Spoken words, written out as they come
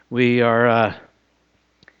We are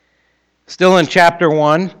still in chapter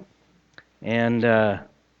 1, and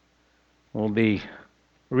we'll be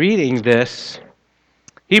reading this.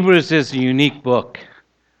 Hebrews is a unique book.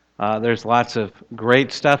 There's lots of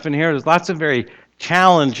great stuff in here. There's lots of very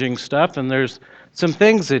challenging stuff, and there's some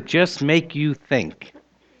things that just make you think.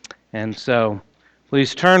 And so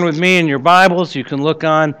please turn with me in your Bibles. You can look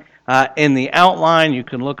on in the outline. You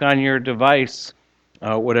can look on your device,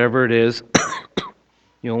 whatever it is.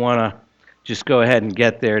 You'll want to just go ahead and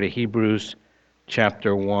get there to Hebrews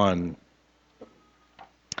chapter 1.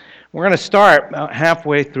 We're going to start about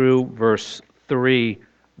halfway through verse 3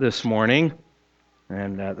 this morning,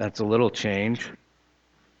 and that's a little change,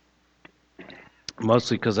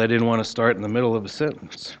 mostly because I didn't want to start in the middle of a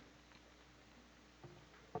sentence.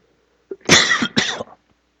 So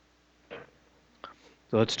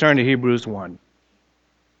let's turn to Hebrews 1.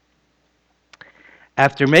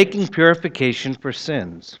 After making purification for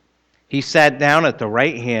sins, he sat down at the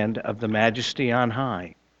right hand of the Majesty on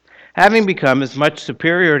high, having become as much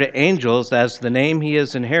superior to angels as the name he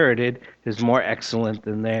has inherited is more excellent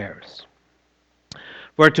than theirs.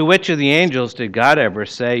 For to which of the angels did God ever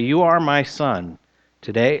say, "You are my son,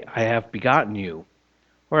 today I have begotten you"?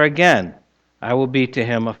 Or again, "I will be to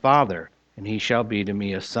him a father, and he shall be to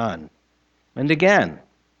me a son"? And again,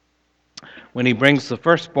 when he brings the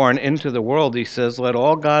firstborn into the world, he says, "Let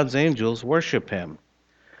all God's angels worship him."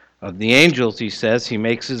 Of the angels, he says, he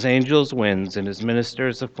makes his angels winds and his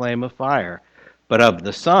ministers a flame of fire. But of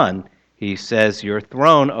the Son, he says, "Your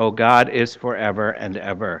throne, O God, is forever and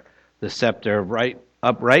ever. The scepter of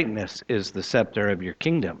uprightness is the scepter of your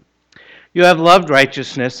kingdom. You have loved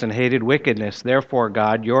righteousness and hated wickedness. Therefore,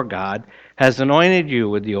 God, your God, has anointed you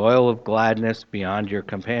with the oil of gladness beyond your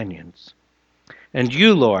companions. And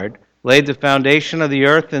you, Lord, laid the foundation of the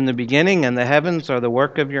earth in the beginning, and the heavens are the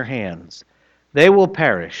work of your hands. They will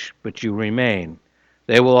perish, but you remain.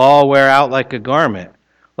 They will all wear out like a garment.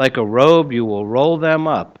 Like a robe, you will roll them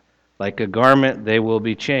up. Like a garment, they will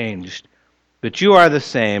be changed. But you are the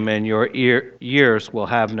same, and your years will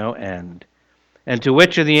have no end. And to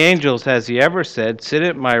which of the angels has he ever said, "Sit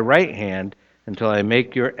at my right hand until I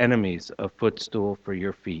make your enemies a footstool for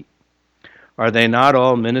your feet"? Are they not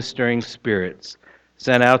all ministering spirits,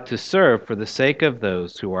 sent out to serve for the sake of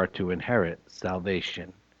those who are to inherit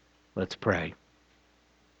salvation? Let's pray.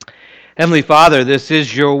 Heavenly Father, this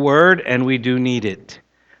is your word, and we do need it.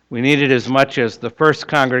 We need it as much as the first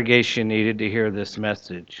congregation needed to hear this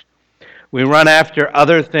message. We run after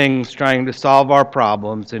other things trying to solve our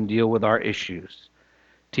problems and deal with our issues.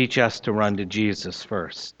 Teach us to run to Jesus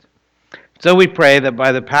first. So we pray that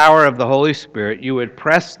by the power of the Holy Spirit, you would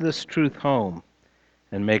press this truth home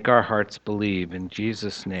and make our hearts believe. In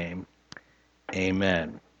Jesus' name,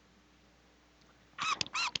 amen.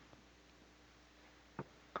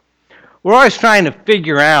 We're always trying to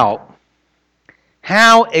figure out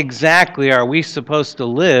how exactly are we supposed to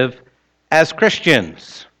live as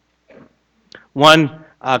Christians. One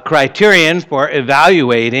criterion for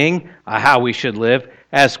evaluating how we should live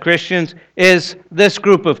as Christians is this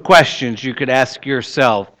group of questions you could ask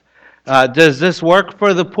yourself. Does this work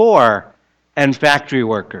for the poor and factory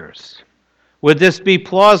workers? Would this be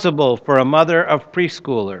plausible for a mother of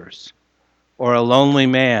preschoolers or a lonely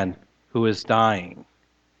man who is dying?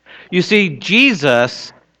 You see,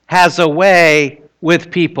 Jesus has a way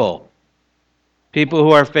with people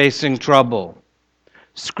who are facing trouble.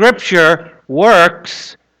 Scripture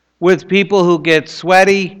works with people who get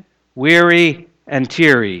sweaty, weary, and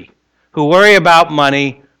teary, who worry about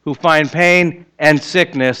money, who find pain and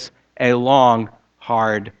sickness a long,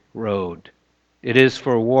 hard road. It is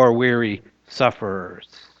for war-weary sufferers.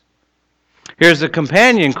 Here's a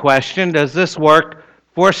companion question. Does this work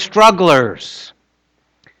for strugglers?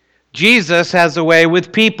 Jesus has a way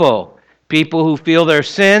with people who feel their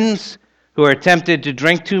sins, who are tempted to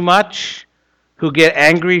drink too much, who get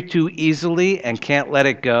angry too easily and can't let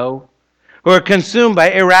it go, who are consumed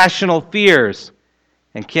by irrational fears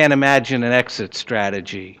and can't imagine an exit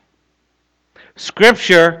strategy.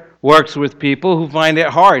 Scripture works with people who find it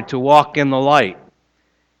hard to walk in the light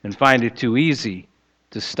and find it too easy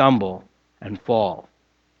to stumble and fall.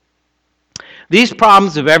 These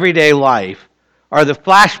problems of everyday life are the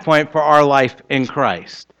flashpoint for our life in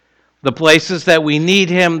Christ. The places that we need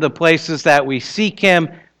him, the places that we seek him,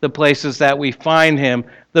 the places that we find him,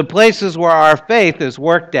 the places where our faith is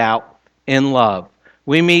worked out in love.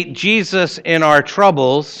 We meet Jesus in our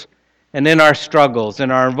troubles and in our struggles,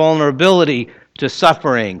 in our vulnerability to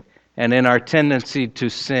suffering and in our tendency to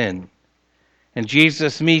sin. And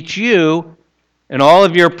Jesus meets you in all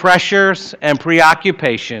of your pressures and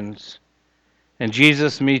preoccupations. And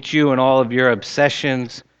Jesus meets you in all of your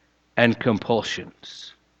obsessions and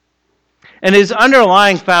compulsions. And his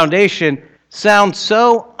underlying foundation sounds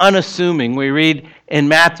so unassuming. We read in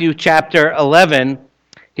Matthew chapter 11,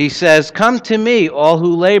 he says, "Come to me, all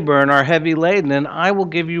who labor and are heavy laden, and I will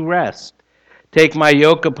give you rest. Take my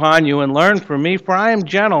yoke upon you and learn from me, for I am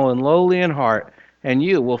gentle and lowly in heart, and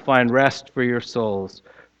you will find rest for your souls.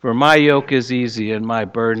 For my yoke is easy and my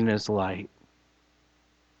burden is light."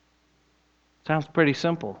 Sounds pretty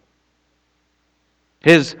simple.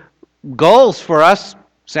 His goals for us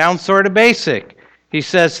sound sort of basic. He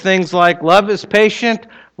says things like, love is patient,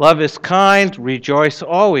 love is kind, rejoice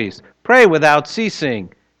always, pray without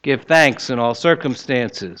ceasing, give thanks in all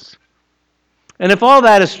circumstances. And if all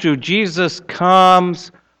that is true, Jesus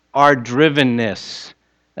calms our drivenness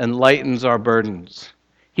and lightens our burdens.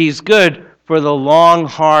 He's good for the long,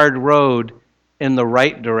 hard road in the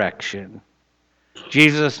right direction.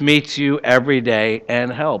 Jesus meets you every day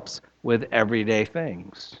and helps with everyday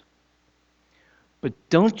things. But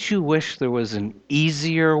don't you wish there was an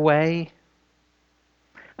easier way?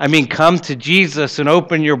 I mean, come to Jesus and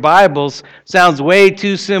open your Bibles sounds way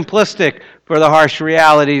too simplistic for the harsh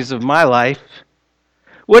realities of my life.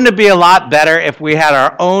 Wouldn't it be a lot better if we had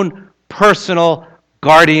our own personal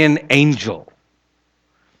guardian angel?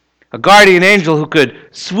 A guardian angel who could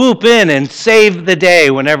swoop in and save the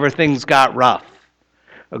day whenever things got rough.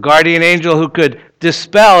 A guardian angel who could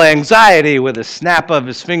dispel anxiety with a snap of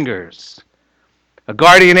his fingers. A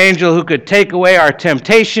guardian angel who could take away our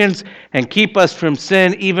temptations and keep us from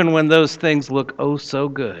sin even when those things look oh so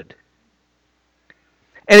good.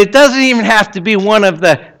 And it doesn't even have to be one of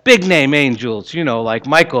the big name angels, like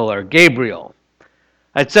Michael or Gabriel.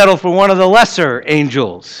 I'd settle for one of the lesser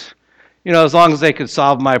angels, as long as they could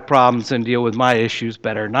solve my problems and deal with my issues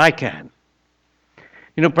better than I can.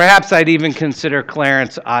 Perhaps I'd even consider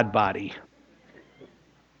Clarence Oddbody.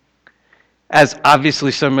 As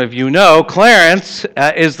obviously some of you know, Clarence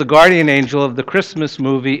is the guardian angel of the Christmas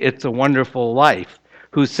movie It's a Wonderful Life,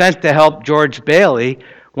 who's sent to help George Bailey,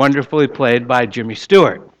 wonderfully played by Jimmy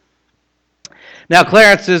Stewart. Now,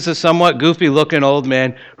 Clarence is a somewhat goofy-looking old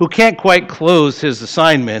man who can't quite close his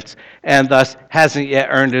assignments and thus hasn't yet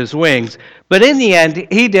earned his wings. But in the end,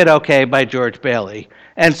 he did okay by George Bailey.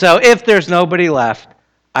 And so if there's nobody left,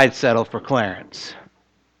 I'd settle for Clarence.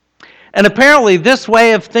 And apparently this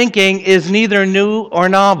way of thinking is neither new or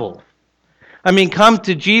novel. I mean, come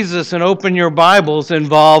to Jesus and open your Bibles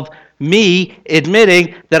involve me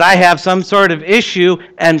admitting that I have some sort of issue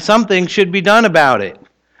and something should be done about it.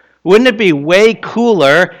 Wouldn't it be way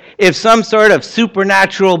cooler if some sort of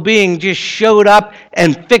supernatural being just showed up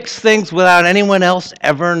and fixed things without anyone else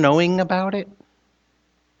ever knowing about it?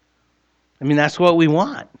 I mean, that's what we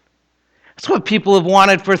want. That's what people have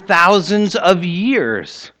wanted for thousands of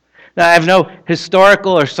years. Now, I have no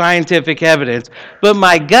historical or scientific evidence, but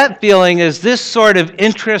my gut feeling is this sort of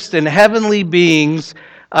interest in heavenly beings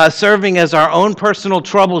serving as our own personal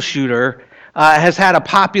troubleshooter has had a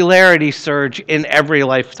popularity surge in every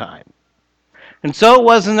lifetime. And so it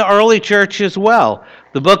was in the early church as well.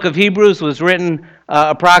 The book of Hebrews was written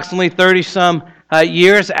approximately 30-some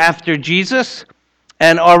years after Jesus,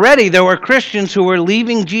 and already there were Christians who were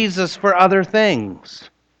leaving Jesus for other things.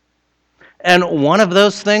 And one of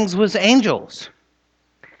those things was angels.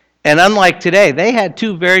 And unlike today, they had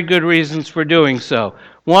two very good reasons for doing so.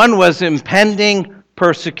 One was impending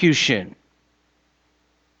persecution.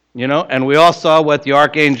 And we all saw what the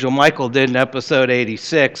Archangel Michael did in episode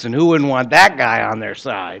 86, and who wouldn't want that guy on their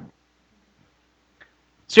side?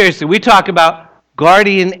 Seriously, we talk about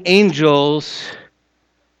guardian angels,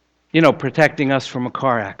 protecting us from a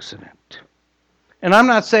car accident. And I'm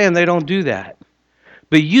not saying they don't do that.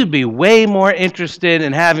 But you'd be way more interested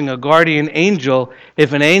in having a guardian angel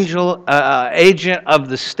if an angel agent of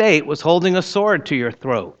the state was holding a sword to your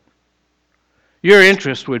throat. Your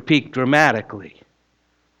interest would peak dramatically.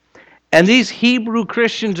 And these Hebrew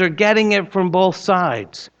Christians are getting it from both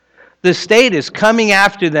sides. The state is coming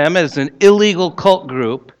after them as an illegal cult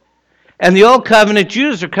group, and the Old Covenant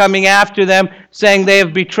Jews are coming after them saying they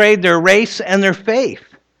have betrayed their race and their faith.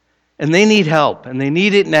 And they need help, and they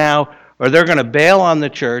need it now, or they're going to bail on the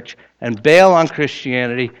church and bail on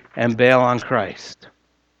Christianity and bail on Christ.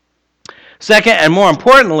 Second, and more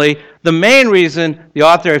importantly, the main reason the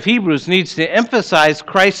author of Hebrews needs to emphasize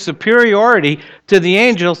Christ's superiority to the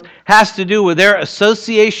angels has to do with their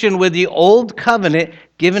association with the Old Covenant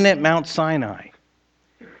given at Mount Sinai.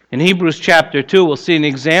 In Hebrews chapter 2, we'll see an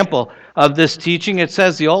example of this teaching. It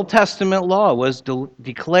says the Old Testament law was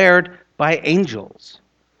declared by angels.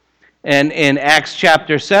 And in Acts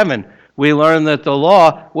chapter 7, we learn that the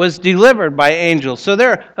law was delivered by angels. So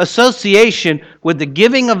their association with the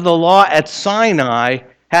giving of the law at Sinai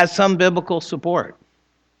has some biblical support.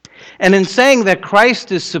 And in saying that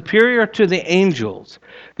Christ is superior to the angels,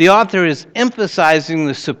 the author is emphasizing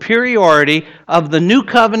the superiority of the new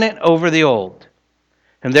covenant over the old,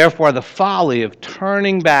 and therefore the folly of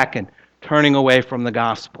turning back and turning away from the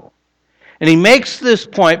gospel. And he makes this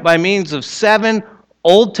point by means of 7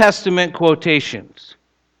 Old Testament quotations.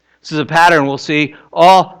 This is a pattern we'll see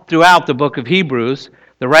all throughout the book of Hebrews.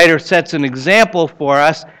 The writer sets an example for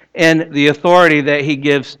us in the authority that he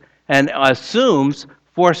gives and assumes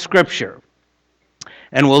for Scripture.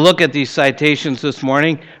 And we'll look at these citations this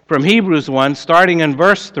morning from Hebrews 1, starting in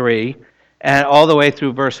verse 3 and all the way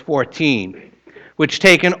through verse 14, which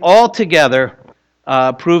taken all together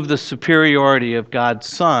prove the superiority of God's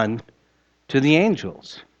Son to the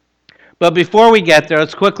angels. But before we get there,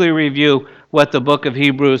 let's quickly review what the book of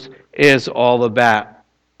Hebrews is all about.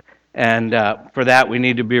 And for that, we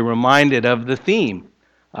need to be reminded of the theme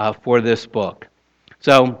for this book.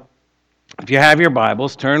 So, if you have your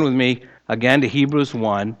Bibles, turn with me again to Hebrews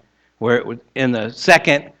 1, where in the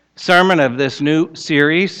second sermon of this new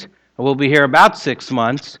series, we'll be here about 6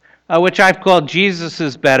 months, which I've called Jesus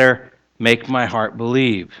is Better, Make My Heart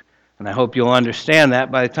Believe. And I hope you'll understand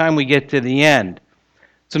that by the time we get to the end.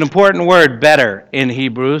 It's an important word, better, in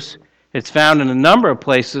Hebrews. It's found in a number of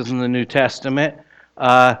places in the New Testament,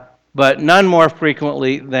 but none more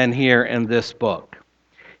frequently than here in this book.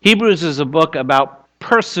 Hebrews is a book about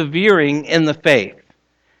persevering in the faith,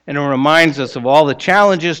 and it reminds us of all the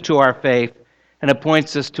challenges to our faith, and it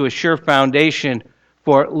points us to a sure foundation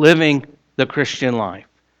for living the Christian life,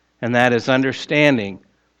 and that is understanding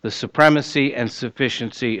the supremacy and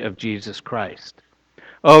sufficiency of Jesus Christ.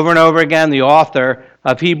 Over and over again, the author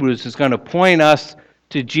of Hebrews is going to point us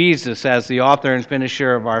to Jesus as the author and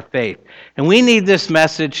finisher of our faith. And we need this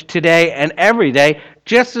message today and every day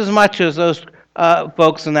just as much as those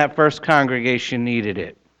folks in that first congregation needed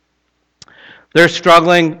it. They're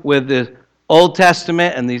struggling with the Old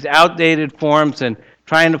Testament and these outdated forms and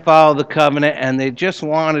trying to follow the covenant, and they just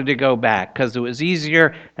wanted to go back because it was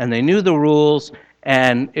easier and they knew the rules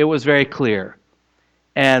and it was very clear.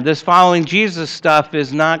 And this following Jesus stuff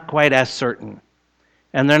is not quite as certain,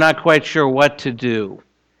 and they're not quite sure what to do.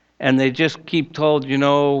 And they just keep told, you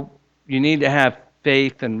need to have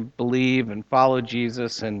faith and believe and follow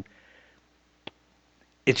Jesus, and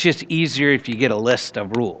it's just easier if you get a list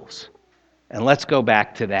of rules. And let's go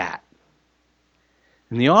back to that.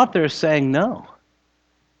 And the author is saying, no,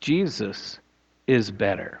 Jesus is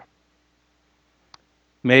better.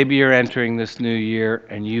 Maybe you're entering this new year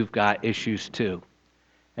and you've got issues too.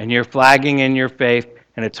 And you're flagging in your faith,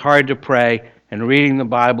 and it's hard to pray, and reading the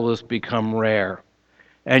Bible has become rare.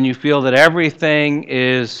 And you feel that everything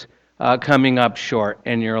is coming up short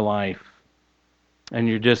in your life. And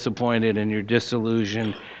you're disappointed and you're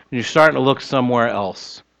disillusioned, and you're starting to look somewhere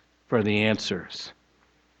else for the answers.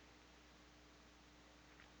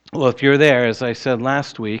 Well, if you're there, as I said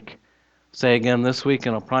last week, say again this week,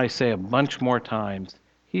 and I'll probably say a bunch more times,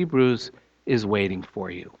 Hebrews is waiting for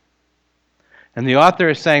you. And the author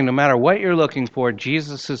is saying no matter what you're looking for,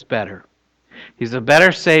 Jesus is better. He's a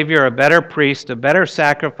better Savior, a better priest, a better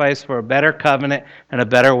sacrifice for a better covenant, and a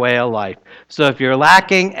better way of life. So if you're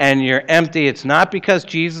lacking and you're empty, it's not because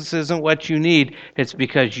Jesus isn't what you need, it's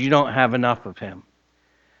because you don't have enough of Him.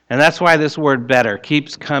 And that's why this word better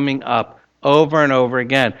keeps coming up over and over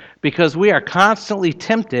again, because we are constantly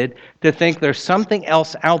tempted to think there's something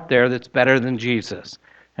else out there that's better than Jesus.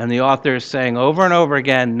 And the author is saying over and over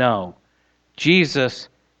again, no, Jesus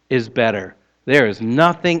is better. There is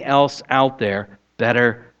nothing else out there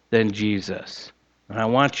better than Jesus. And I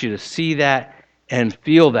want you to see that and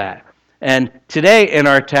feel that. And today in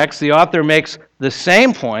our text, the author makes the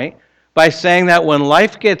same point by saying that when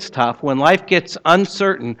life gets tough, when life gets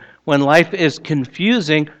uncertain, when life is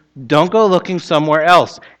confusing, don't go looking somewhere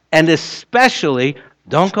else. And especially,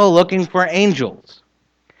 don't go looking for angels.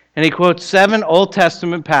 And he quotes 7 Old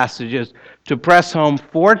Testament passages to press home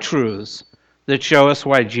 4 truths that show us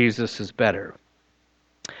why Jesus is better.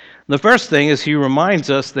 The first thing is he reminds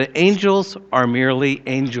us that angels are merely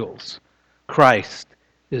angels. Christ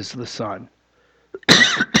is the Son.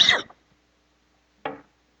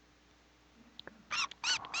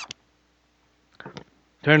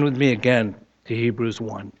 Turn with me again to Hebrews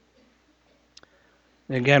 1.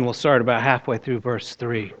 And again, we'll start about halfway through verse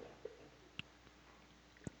 3.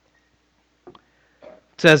 It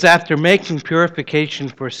says, after making purification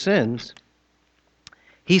for sins,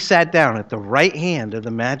 He sat down at the right hand of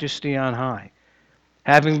the Majesty on high,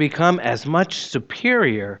 having become as much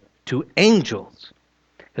superior to angels,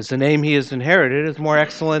 as the name He has inherited is more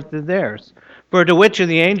excellent than theirs. For to which of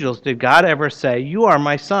the angels did God ever say, "You are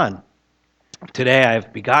my Son"? Today I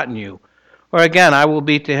have begotten you. Or again, I will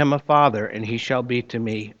be to him a father, and he shall be to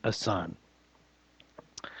me a son.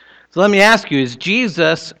 So let me ask you, is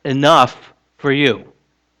Jesus enough for you?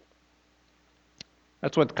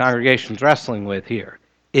 That's what the congregation's wrestling with here.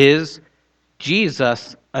 Is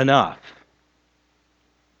Jesus enough?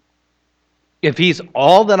 If he's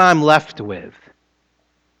all that I'm left with,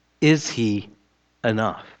 is he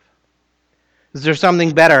enough? Is there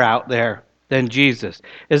something better out there than Jesus?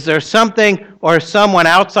 Is there something or someone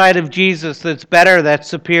outside of Jesus that's better, that's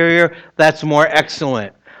superior, that's more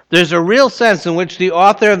excellent? There's a real sense in which the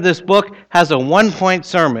author of this book has a one-point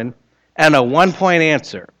sermon and a one-point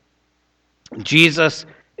answer. Jesus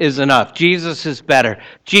is enough. Jesus is better.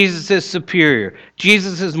 Jesus is superior.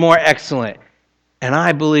 Jesus is more excellent. And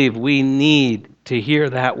I believe we need to hear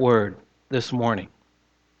that word this morning.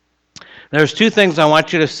 There's two things I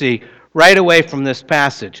want you to see right away from this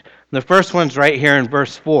passage. The first one's right here in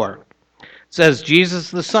verse 4. It says,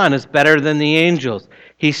 Jesus the Son is better than the angels.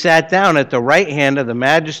 He sat down at the right hand of the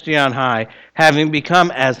Majesty on high, having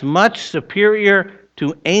become as much superior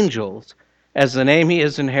to angels as the name he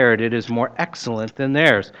has inherited is more excellent than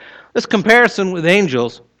theirs. This comparison with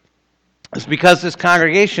angels is because this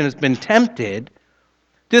congregation has been tempted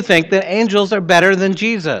to think that angels are better than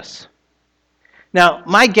Jesus. Now,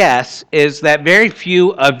 my guess is that very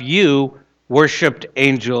few of you worshiped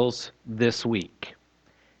angels this week.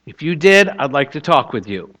 If you did, I'd like to talk with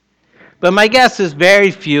you. But my guess is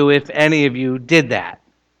very few, if any of you, did that.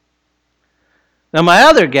 Now, my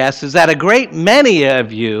other guess is that a great many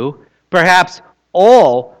of you, perhaps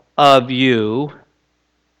all of you,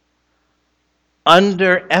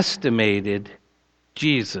 underestimated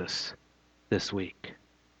Jesus this week.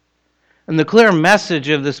 And the clear message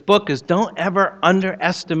of this book is don't ever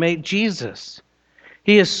underestimate Jesus.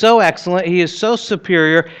 He is so excellent, he is so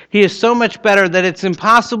superior, he is so much better that it's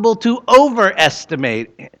impossible to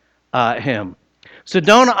overestimate him. So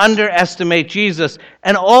don't underestimate Jesus,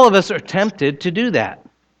 and all of us are tempted to do that.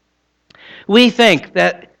 We think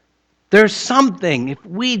that there's something, if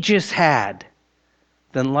we just had,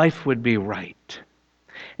 then life would be right.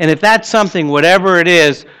 And if that's something, whatever it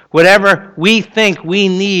is, whatever we think we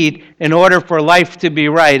need in order for life to be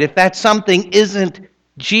right, if that something isn't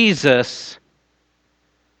Jesus,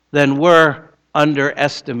 then we're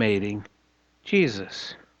underestimating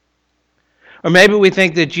Jesus. Or maybe we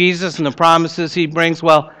think that Jesus and the promises he brings,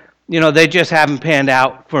 well, they just haven't panned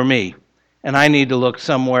out for me, and I need to look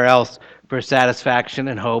somewhere else for satisfaction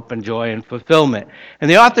and hope and joy and fulfillment. And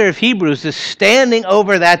the author of Hebrews is standing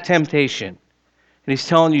over that temptation. And he's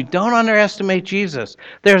telling you, don't underestimate Jesus.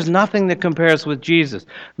 There's nothing that compares with Jesus.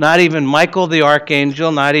 Not even Michael the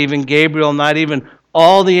archangel, not even Gabriel, not even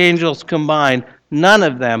all the angels combined. None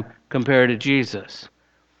of them compare to Jesus.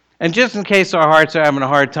 And just in case our hearts are having a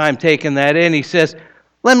hard time taking that in, he says,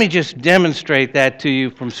 let me just demonstrate that to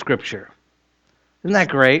you from Scripture. Isn't that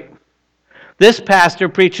great? This pastor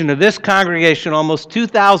preaching to this congregation almost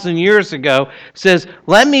 2,000 years ago says,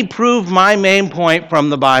 let me prove my main point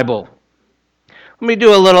from the Bible. Let me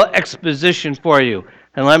do a little exposition for you,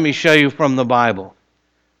 and let me show you from the Bible.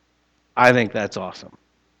 I think that's awesome.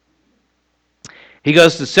 He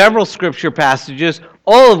goes to several scripture passages,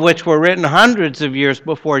 all of which were written hundreds of years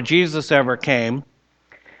before Jesus ever came.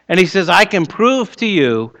 And he says, I can prove to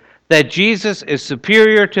you that Jesus is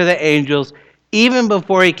superior to the angels. Even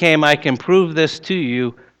before he came, I can prove this to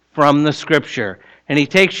you from the Scripture. And he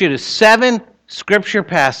takes you to 7 scripture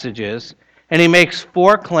passages, and he makes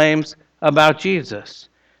 4 claims about Jesus.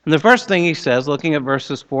 And the first thing he says, looking at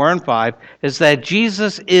verses 4 and 5, is that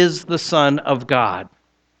Jesus is the Son of God.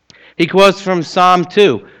 He quotes from Psalm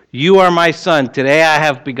 2, you are my son, today I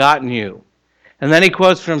have begotten you. And then he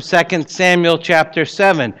quotes from 2 Samuel chapter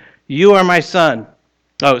 7, you are my son.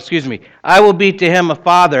 I will be to him a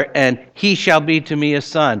father, and he shall be to me a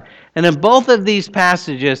son. And in both of these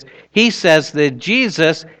passages, he says that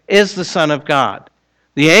Jesus is the Son of God.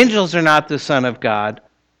 The angels are not the Son of God,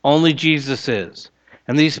 only Jesus is.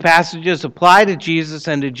 And these passages apply to Jesus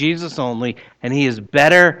and to Jesus only, and he is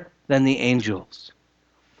better than the angels.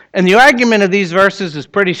 And the argument of these verses is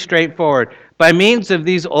pretty straightforward. By means of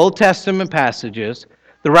these Old Testament passages,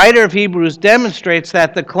 the writer of Hebrews demonstrates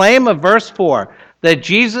that the claim of verse 4, that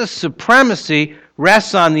Jesus' supremacy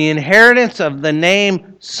rests on the inheritance of the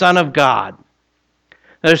name Son of God.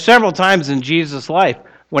 There are several times in Jesus' life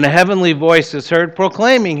when a heavenly voice is heard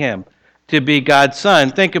proclaiming him to be God's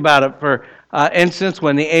Son. Think about it, for instance,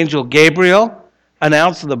 when the angel Gabriel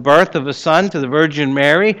announced the birth of a son to the Virgin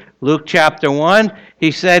Mary, Luke chapter 1,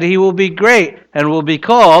 he said he will be great and will be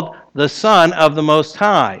called the Son of the Most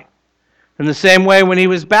High. In the same way, when he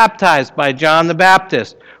was baptized by John the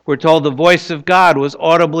Baptist, we're told the voice of God was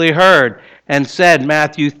audibly heard and said,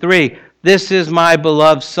 Matthew 3, "This is my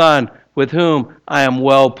beloved Son, with whom I am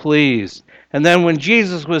well pleased." And then when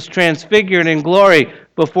Jesus was transfigured in glory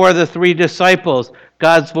before the three disciples,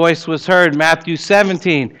 God's voice was heard, Matthew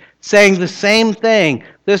 17, saying the same thing,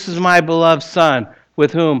 "This is my beloved Son,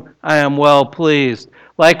 with whom I am well pleased."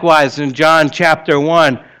 Likewise, in John chapter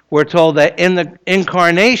 1, we're told that in the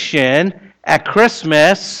incarnation at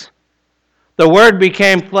Christmas, the Word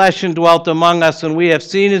became flesh and dwelt among us, and we have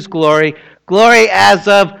seen his glory, glory as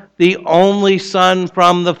of the only Son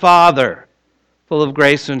from the Father, full of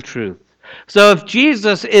grace and truth. So if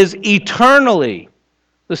Jesus is eternally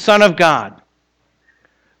the Son of God,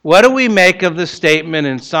 what do we make of the statement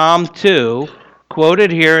in Psalm 2,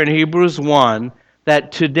 quoted here in Hebrews 1,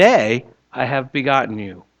 that today I have begotten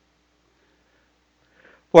you?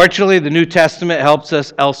 Fortunately, the New Testament helps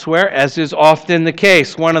us elsewhere, as is often the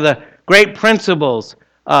case. One of the great principles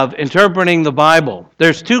of interpreting the Bible,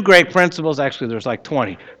 there's two great principles, actually there's like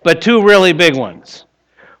 20, but two really big ones.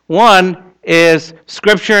 One is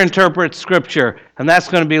Scripture interprets Scripture, and that's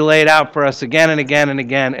going to be laid out for us again and again and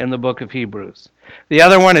again in the book of Hebrews. The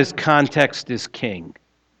other one is context is king.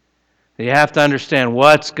 You have to understand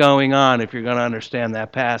what's going on if you're going to understand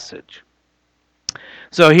that passage.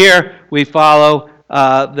 So here we follow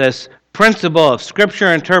this principle of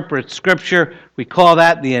Scripture interprets Scripture. We call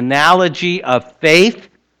that the analogy of faith.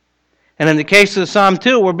 And in the case of Psalm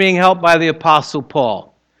 2, we're being helped by the Apostle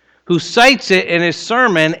Paul, who cites it in his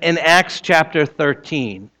sermon in Acts chapter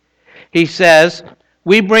 13. He says,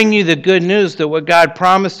 "We bring you the good news that what God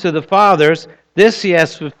promised to the fathers, this he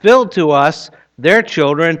has fulfilled to us, their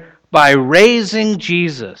children, by raising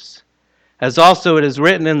Jesus. As also it is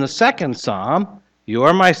written in the second psalm, 'You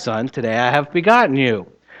are my son, today I have begotten you.'"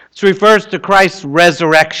 This refers to Christ's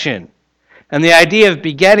resurrection. And the idea of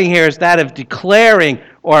begetting here is that of declaring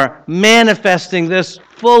or manifesting this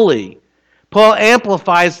fully. Paul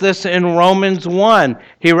amplifies this in Romans 1.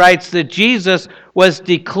 He writes that Jesus was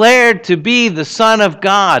declared to be the Son of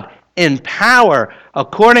God in power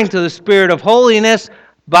according to the Spirit of holiness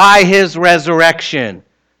by his resurrection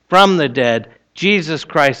from the dead, Jesus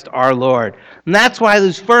Christ our Lord. And that's why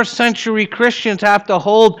these first century Christians have to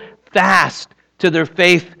hold fast to their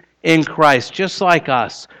faith in Christ, just like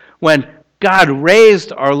us. When God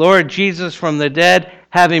raised our Lord Jesus from the dead,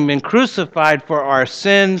 having been crucified for our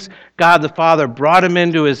sins, God the Father brought him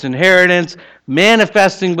into his inheritance,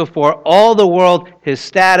 manifesting before all the world his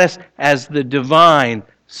status as the divine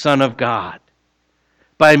Son of God.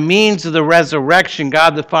 By means of the resurrection,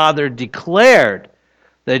 God the Father declared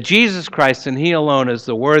that Jesus Christ and he alone is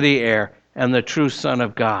the worthy heir and the true Son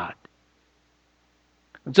of God.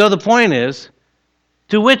 And so the point is,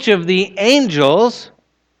 to which of the angels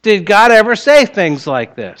did God ever say things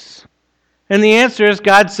like this? And the answer is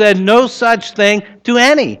God said no such thing to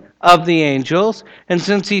any of the angels. And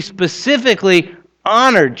since he specifically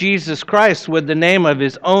honored Jesus Christ with the name of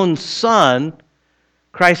his own Son,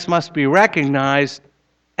 Christ must be recognized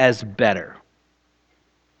as better.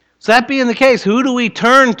 So that being the case, who do we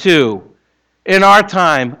turn to in our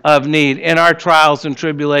time of need, in our trials and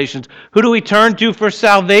tribulations? Who do we turn to for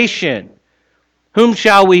salvation? Whom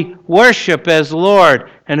shall we worship as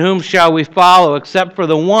Lord, and whom shall we follow except for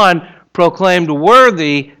the one proclaimed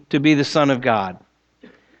worthy to be the Son of God?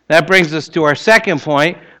 That brings us to our second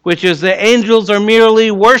point, which is the angels are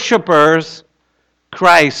merely worshipers.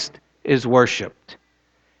 Christ is worshipped.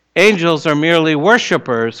 Angels are merely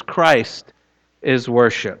worshipers. Christ is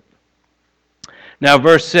worshipped. Now,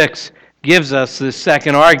 verse 6 gives us this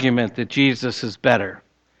second argument that Jesus is better,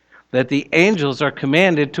 that the angels are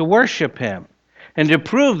commanded to worship him. And to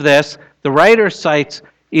prove this, the writer cites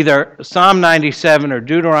either Psalm 97 or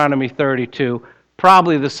Deuteronomy 32,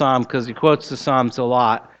 probably the Psalm because he quotes the Psalms a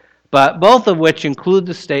lot, but both of which include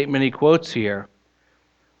the statement he quotes here.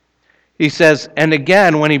 He says, and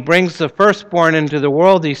again, when he brings the firstborn into the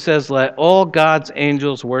world, he says, let all God's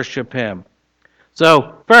angels worship him.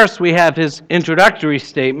 So first we have his introductory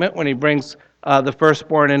statement when he brings the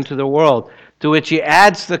firstborn into the world, to which he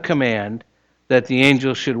adds the command that the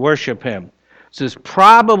angels should worship him. This is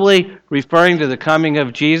probably referring to the coming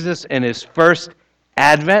of Jesus and his first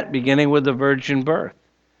advent, beginning with the virgin birth.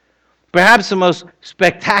 Perhaps the most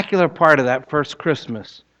spectacular part of that first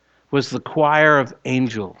Christmas was the choir of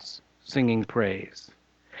angels singing praise.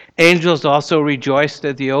 Angels also rejoiced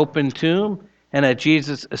at the open tomb and at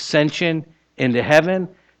Jesus' ascension into heaven.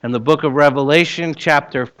 And the book of Revelation,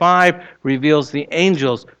 chapter 5, reveals the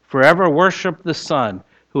angels forever worship the Son,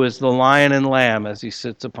 who is the lion and lamb as he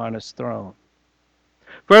sits upon his throne.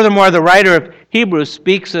 Furthermore, the writer of Hebrews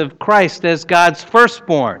speaks of Christ as God's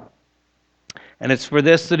firstborn, and it's for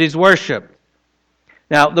this that he's worshipped.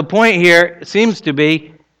 Now, the point here seems to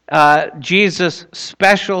be Jesus'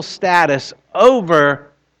 special status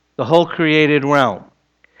over the whole created realm.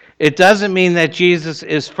 It doesn't mean that Jesus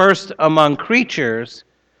is first among creatures,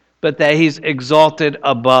 but that he's exalted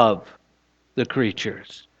above the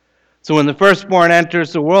creatures. So when the firstborn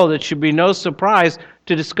enters the world, it should be no surprise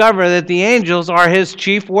to discover that the angels are his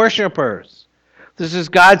chief worshipers. This is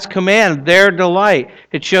God's command, their delight.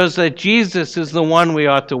 It shows that Jesus is the one we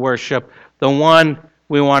ought to worship, the one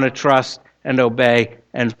we want to trust and obey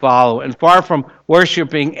and follow. And far from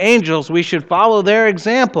worshiping angels, we should follow their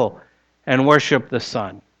example and worship the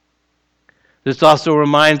Son. This also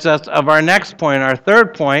reminds us of our next point, our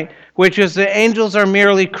third point, which is that angels are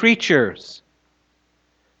merely creatures.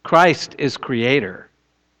 Christ is creator.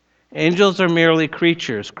 Angels are merely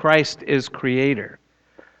creatures. Christ is creator.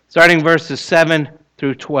 Starting verses 7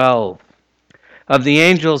 through 12. Of the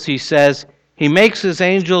angels, he says, he makes his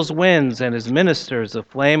angels winds and his ministers a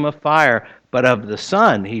flame of fire. But of the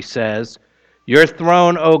Son, he says, your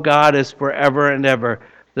throne, O God, is forever and ever.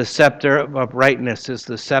 The scepter of uprightness is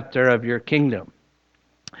the scepter of your kingdom.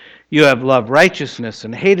 You have loved righteousness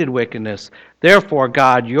and hated wickedness. Therefore,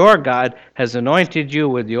 God, your God, has anointed you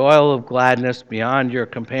with the oil of gladness beyond your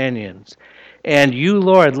companions. And you,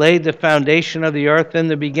 Lord, laid the foundation of the earth in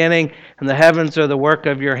the beginning, and the heavens are the work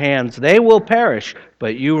of your hands. They will perish,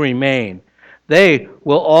 but you remain. They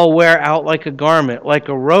will all wear out like a garment. Like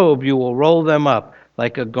a robe, you will roll them up.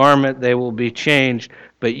 Like a garment, they will be changed.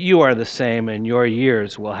 But you are the same, and your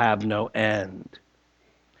years will have no end.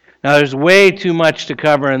 Now, there's way too much to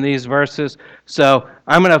cover in these verses, so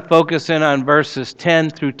I'm going to focus in on verses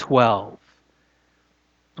 10 through 12.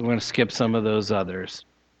 I'm going to skip some of those others.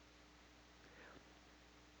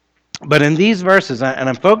 But in these verses, and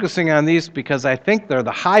I'm focusing on these because I think they're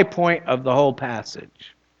the high point of the whole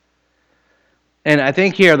passage. And I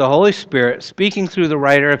think here the Holy Spirit, speaking through the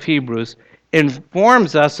writer of Hebrews,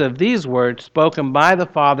 informs us of these words spoken by the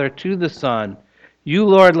Father to the Son. You,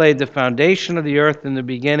 Lord, laid the foundation of the earth in the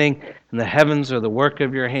beginning, and the heavens are the work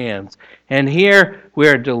of your hands. And here we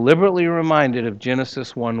are deliberately reminded of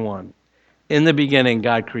Genesis 1:1. In the beginning,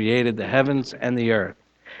 God created the heavens and the earth.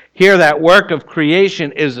 Here, that work of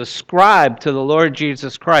creation is ascribed to the Lord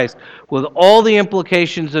Jesus Christ with all the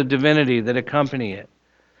implications of divinity that accompany it.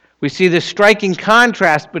 We see this striking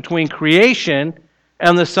contrast between creation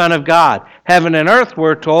and the Son of God. Heaven and earth,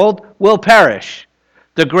 we're told, will perish.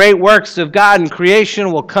 The great works of God in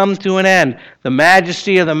creation will come to an end. The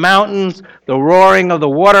majesty of the mountains, the roaring of the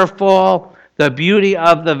waterfall, the beauty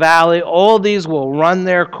of the valley, all these will run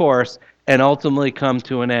their course and ultimately come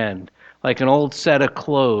to an end. Like an old set of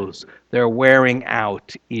clothes, they're wearing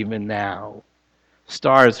out even now.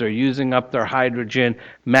 Stars are using up their hydrogen,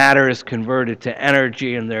 matter is converted to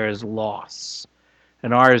energy, and there is loss.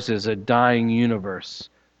 And ours is a dying universe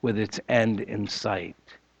with its end in sight.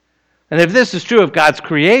 And if this is true of God's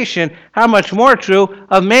creation, how much more true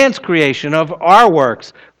of man's creation, of our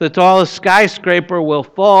works? The tallest skyscraper will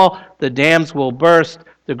fall, the dams will burst,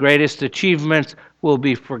 the greatest achievements will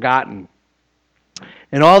be forgotten.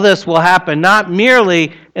 And all this will happen not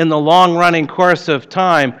merely in the long-running course of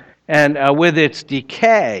time and with its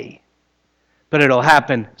decay, but it'll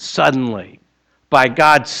happen suddenly by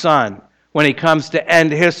God's Son. When he comes to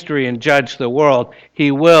end history and judge the world,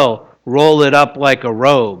 he will roll it up like a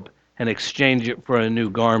robe and exchange it for a new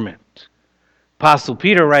garment. Apostle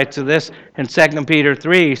Peter writes of this in 2 Peter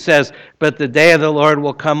 3. He says, but the day of the Lord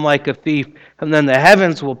will come like a thief, and then the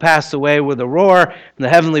heavens will pass away with a roar, and the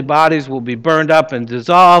heavenly bodies will be burned up and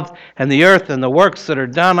dissolved, and the earth and the works that are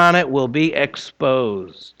done on it will be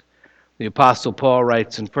exposed. The Apostle Paul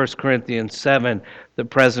writes in 1 Corinthians 7, the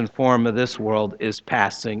present form of this world is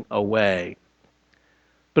passing away.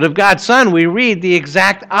 But of God's Son, we read the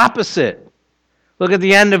exact opposite. Look at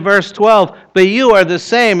the end of verse 12. But you are the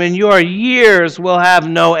same, and your years will have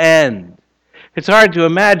no end. It's hard to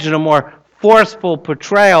imagine a more forceful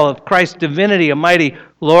portrayal of Christ's divinity, a mighty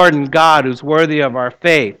Lord and God who's worthy of our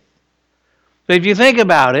faith. But if you think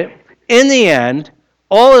about it, in the end,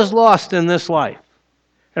 all is lost in this life.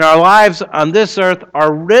 And our lives on this earth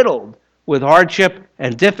are riddled with hardship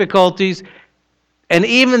and difficulties. And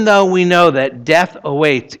even though we know that death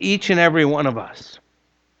awaits each and every one of us,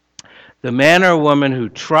 the man or woman who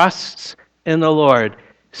trusts in the Lord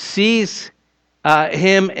sees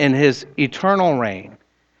him in his eternal reign,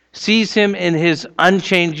 sees him in his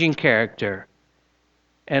unchanging character,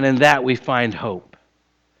 and in that we find hope.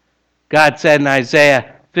 God said in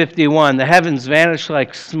Isaiah 51, the heavens vanish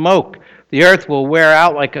like smoke, the earth will wear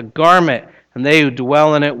out like a garment, and they who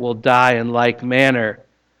dwell in it will die in like manner.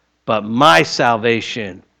 But my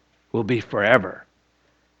salvation will be forever,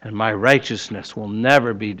 and my righteousness will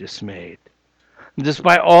never be dismayed. And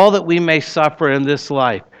despite all that we may suffer in this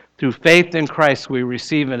life, through faith in Christ we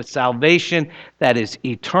receive a salvation that is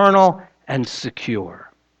eternal and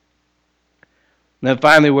secure. And then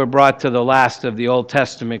finally we're brought to the last of the Old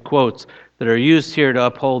Testament quotes that are used here to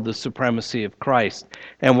uphold the supremacy of Christ.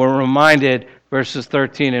 And we're reminded, verses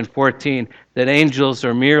 13 and 14, that angels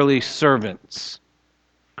are merely servants.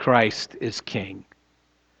 Christ is King.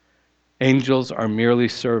 Angels are merely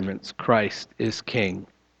servants. Christ is King.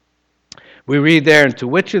 We read there, and to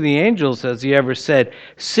which of the angels has he ever said,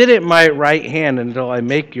 sit at my right hand until I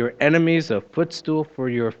make your enemies a footstool for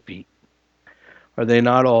your feet? Are they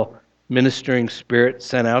not all ministering spirits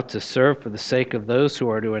sent out to serve for the sake of those who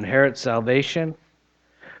are to inherit salvation?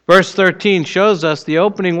 Verse 13 shows us the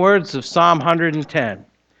opening words of Psalm 110.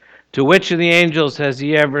 To which of the angels has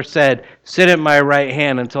he ever said, sit at my right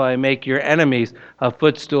hand until I make your enemies a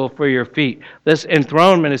footstool for your feet? This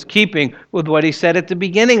enthronement is keeping with what he said at the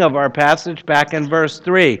beginning of our passage back in verse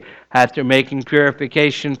 3. After making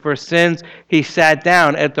purification for sins, he sat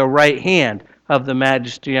down at the right hand of the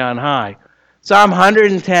Majesty on high. Psalm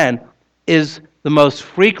 110 is the most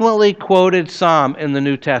frequently quoted psalm in the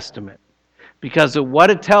New Testament because of what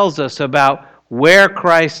it tells us about where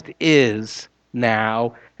Christ is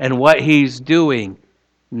now and what he's doing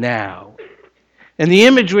now. And the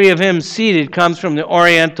imagery of him seated comes from the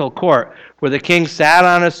Oriental court, where the king sat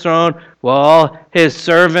on his throne while all his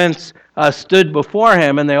servants stood before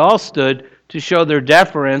him, and they all stood to show their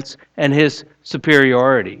deference and his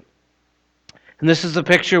superiority. And this is a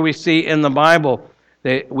picture we see in the Bible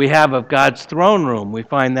that we have of God's throne room. We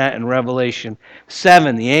find that in Revelation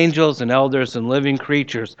 7. The angels and elders and living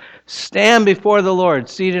creatures stand before the Lord,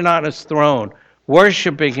 seated on his throne,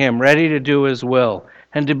 worshiping him, ready to do his will.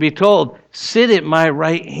 And to be told, sit at my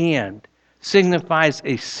right hand, signifies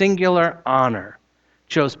a singular honor,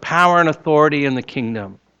 shows power and authority in the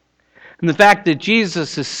kingdom. And the fact that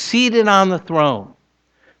Jesus is seated on the throne,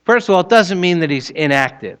 first of all, it doesn't mean that he's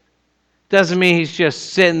inactive. Doesn't mean he's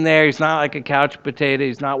just sitting there. He's not like a couch potato.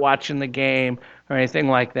 He's not watching the game or anything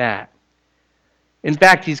like that. In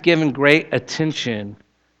fact, he's given great attention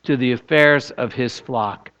to the affairs of his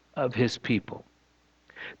flock, of his people.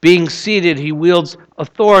 Being seated, he wields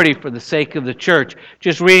authority for the sake of the church.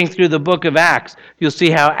 Just reading through the book of Acts, you'll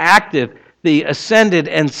see how active the ascended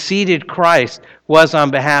and seated Christ was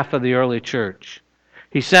on behalf of the early church.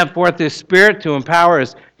 He sent forth his Spirit to empower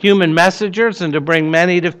his human messengers and to bring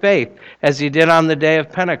many to faith, as he did on the day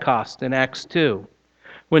of Pentecost in Acts 2.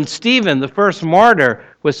 When Stephen, the first martyr,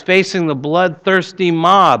 was facing the bloodthirsty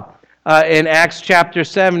mob in Acts chapter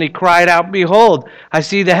 7, he cried out, behold, I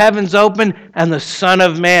see the heavens open and the Son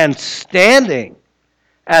of Man standing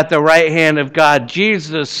at the right hand of God.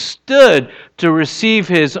 Jesus stood to receive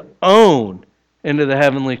his own into the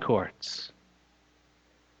heavenly courts.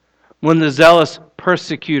 When the zealous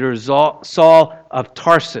persecutor Saul of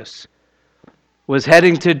Tarsus was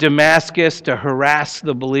heading to Damascus to harass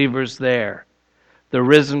the believers there, the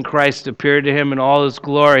risen Christ appeared to him in all his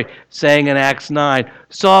glory, saying in Acts 9,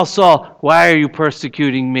 Saul, Saul, why are you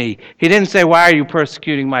persecuting me? He didn't say, why are you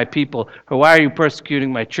persecuting my people? Or why are you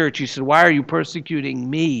persecuting my church? He said, why are you persecuting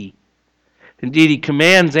me? Indeed, he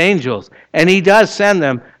commands angels, and he does send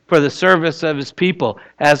them for the service of his people,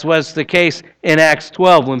 as was the case in Acts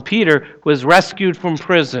 12 when Peter was rescued from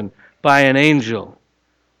prison by an angel.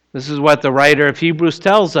 This is what the writer of Hebrews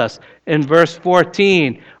tells us in verse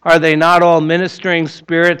 14. Are they not all ministering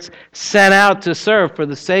spirits sent out to serve for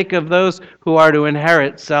the sake of those who are to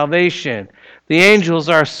inherit salvation? The angels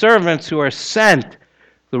are servants who are sent.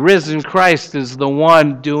 The risen Christ is the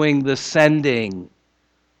one doing the sending.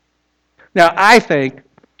 Now, I think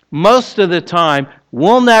most of the time,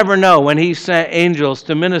 we'll never know when he sent angels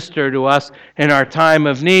to minister to us in our time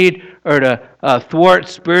of need or to thwart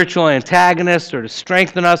spiritual antagonists or to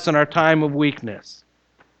strengthen us in our time of weakness.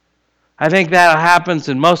 I think that happens,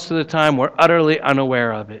 and most of the time we're utterly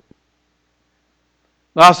unaware of it.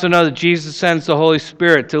 We also know that Jesus sends the Holy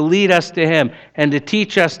Spirit to lead us to him and to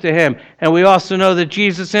teach us to him. And we also know that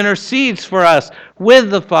Jesus intercedes for us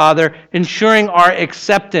with the Father, ensuring our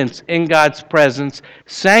acceptance in God's presence,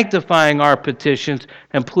 sanctifying our petitions,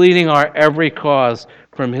 and pleading our every cause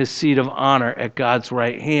from his seat of honor at God's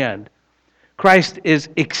right hand. Christ is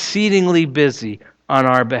exceedingly busy on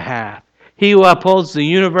our behalf. He who upholds the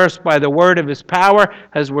universe by the word of his power,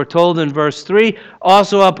 as we're told in verse 3,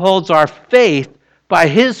 also upholds our faith by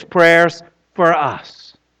his prayers for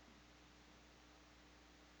us.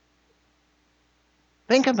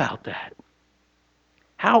 Think about that.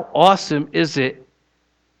 How awesome is it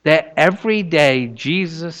that every day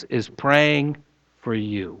Jesus is praying for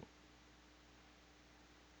you?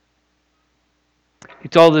 He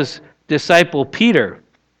told his disciple Peter,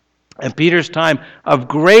 in Peter's time of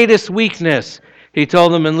greatest weakness, he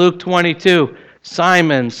told him in Luke 22,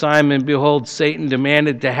 Simon, Simon, behold, Satan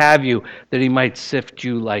demanded to have you that he might sift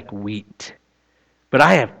you like wheat. But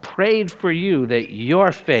I have prayed for you that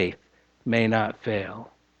your faith may not fail.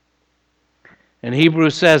 And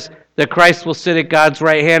Hebrews says that Christ will sit at God's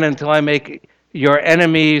right hand until I make your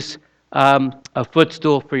enemies a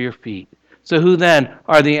footstool for your feet. So who then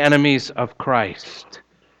are the enemies of Christ?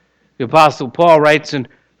 The Apostle Paul writes in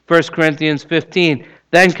 1 Corinthians 15,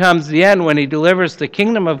 then comes the end when he delivers the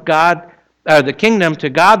kingdom of God, the kingdom to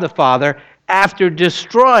God the Father, after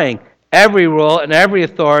destroying every rule and every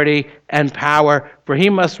authority and power, for he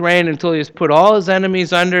must reign until he has put all his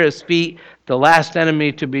enemies under his feet. The last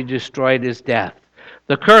enemy to be destroyed is death.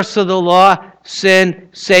 The curse of the law, sin,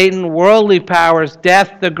 Satan, worldly powers,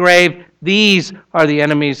 death, the grave, these are the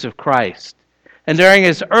enemies of Christ. And during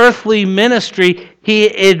his earthly ministry, he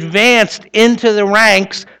advanced into the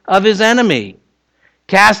ranks of his enemy,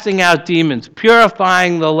 casting out demons,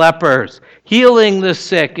 purifying the lepers, healing the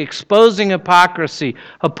sick, exposing hypocrisy,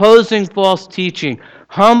 opposing false teaching,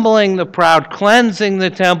 humbling the proud, cleansing the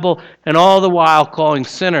temple, and all the while calling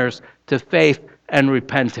sinners to faith and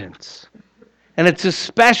repentance. And it's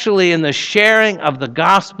especially in the sharing of the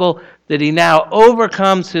gospel that he now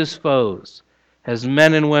overcomes his foes, as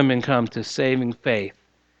men and women come to saving faith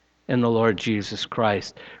in the Lord Jesus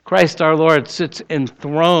Christ. Christ our Lord sits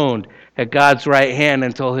enthroned at God's right hand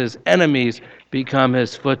until his enemies become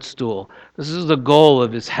his footstool. This is the goal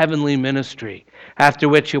of his heavenly ministry, after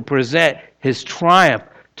which he'll present his triumph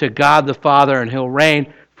to God the Father, and he'll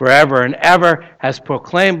reign forever and ever, as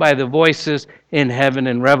proclaimed by the voices in heaven.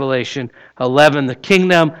 In Revelation 11, the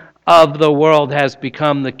kingdom of the world has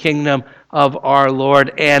become the kingdom of our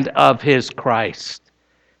Lord and of his Christ,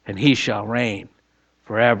 and he shall reign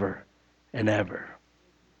forever and ever.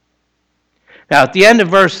 Now, at the end of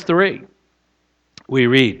verse 3, we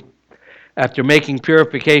read, after making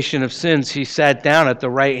purification of sins, he sat down at the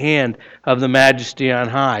right hand of the Majesty on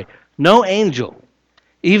high. No angel,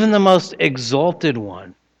 even the most exalted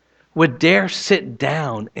one, would dare sit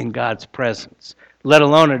down in God's presence, let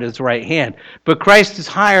alone at his right hand. But Christ is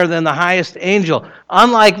higher than the highest angel.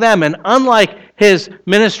 Unlike them, and unlike his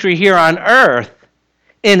ministry here on earth,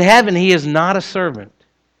 in heaven he is not a servant,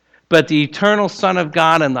 but the eternal Son of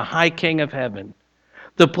God and the high King of heaven.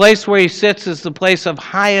 The place where he sits is the place of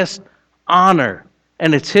highest honor,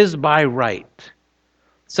 and it's his by right.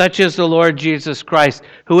 Such is the Lord Jesus Christ,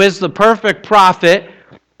 who is the perfect prophet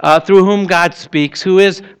through whom God speaks, who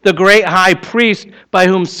is the great high priest by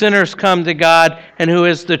whom sinners come to God, and who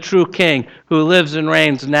is the true King, who lives and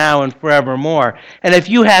reigns now and forevermore. And if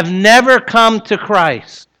you have never come to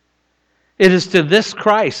Christ, it is to this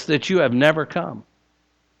Christ that you have never come.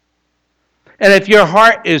 And if your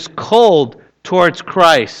heart is cold towards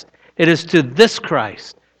Christ, it is to this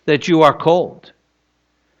Christ that you are cold.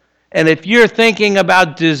 And if you're thinking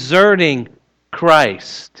about deserting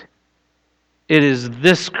Christ, it is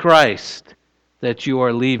this Christ that you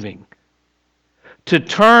are leaving. To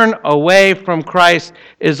turn away from Christ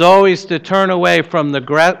is always to turn away from the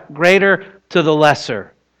greater to the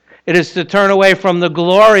lesser. It is to turn away from the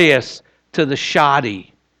glorious to the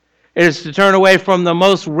shoddy. It is to turn away from the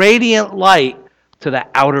most radiant light to the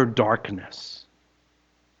outer darkness.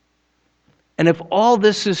 And if all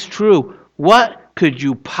this is true, what could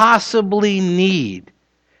you possibly need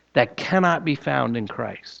that cannot be found in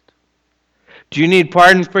Christ? Do you need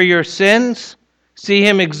pardon for your sins? See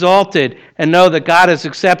him exalted and know that God has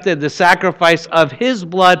accepted the sacrifice of his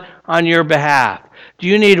blood on your behalf. Do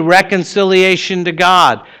you need reconciliation to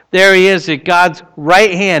God? There he is at God's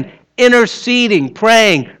right hand, interceding,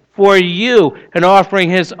 praying for you, and offering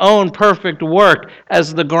his own perfect work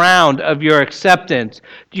as the ground of your acceptance.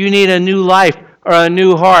 Do you need a new life or a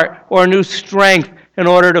new heart or a new strength in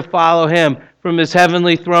order to follow him? From his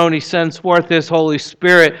heavenly throne, he sends forth his Holy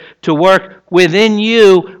Spirit to work within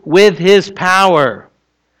you with his power.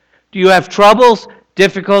 Do you have troubles,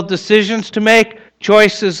 difficult decisions to make,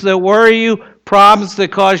 choices that worry you, problems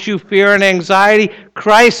that cause you fear and anxiety?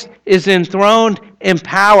 Christ is enthroned in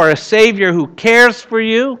power, a Savior who cares for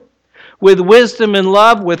you with wisdom and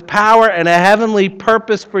love, with power and a heavenly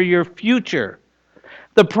purpose for your future.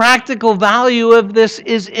 The practical value of this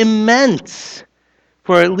is immense,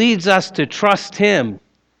 for it leads us to trust him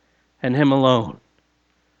and him alone.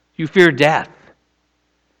 You fear death.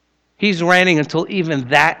 He's reigning until even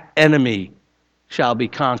that enemy shall be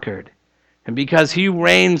conquered. And because he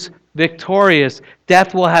reigns victorious,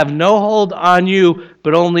 death will have no hold on you,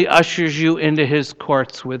 but only ushers you into his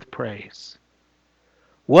courts with praise.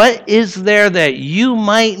 What is there that you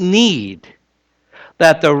might need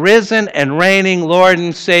that the risen and reigning Lord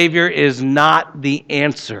and Savior is not the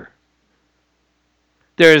answer?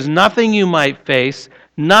 There is nothing you might face,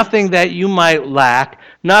 nothing that you might lack,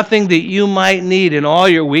 nothing that you might need in all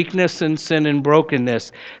your weakness and sin and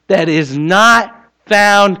brokenness that is not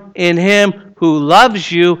found in him who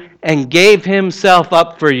loves you and gave himself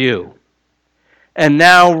up for you, and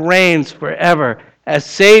now reigns forever as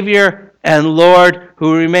Savior and Lord,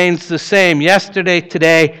 who remains the same yesterday,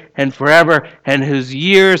 today, and forever, and whose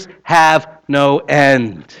years have no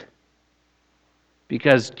end.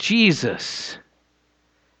 Because Jesus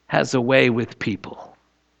has a way with people.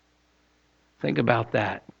 Think about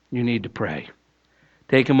that. You need to pray.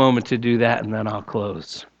 Take a moment to do that, and then I'll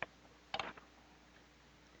close.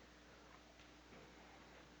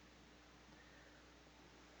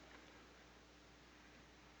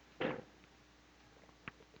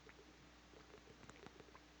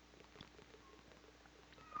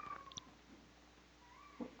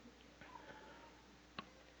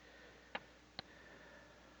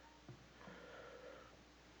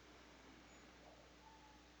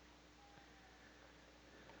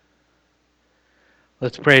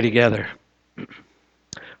 Let's pray together.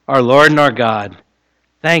 Our Lord and our God,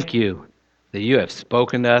 thank you that you have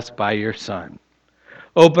spoken to us by your Son.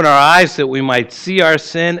 Open our eyes that we might see our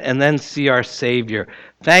sin and then see our Savior.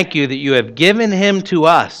 Thank you that you have given him to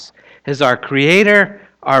us as our Creator,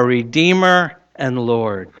 our Redeemer, and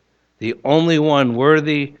Lord, the only one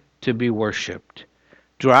worthy to be worshiped.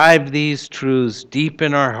 Drive these truths deep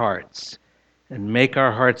in our hearts and make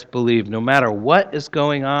our hearts believe, no matter what is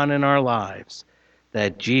going on in our lives,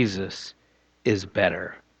 that Jesus is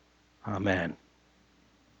better. Amen.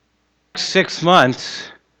 6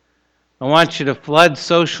 months, I want you to flood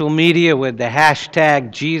social media with the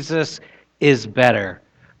hashtag Jesus is better.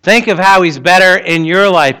 Think of how he's better in your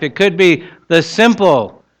life. It could be the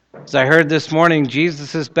simple, as I heard this morning,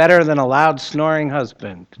 Jesus is better than a loud snoring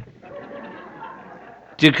husband.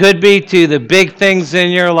 It could be to the big things in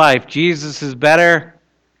your life. Jesus is better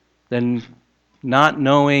than not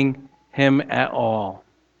knowing him at all.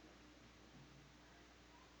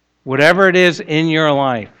 Whatever it is in your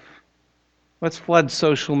life, let's flood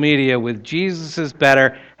social media with Jesus is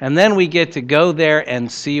better, and then we get to go there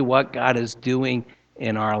and see what God is doing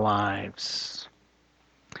in our lives.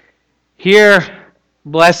 Hear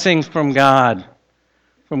blessings from God.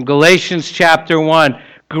 From Galatians chapter 1.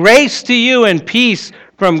 Grace to you and peace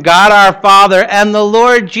from God our Father and the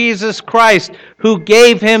Lord Jesus Christ, who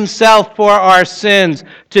gave himself for our sins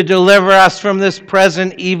to deliver us from this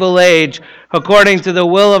present evil age, according to the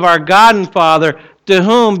will of our God and Father, to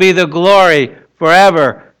whom be the glory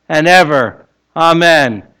forever and ever.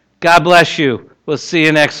 Amen. God bless you. We'll see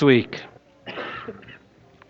you next week.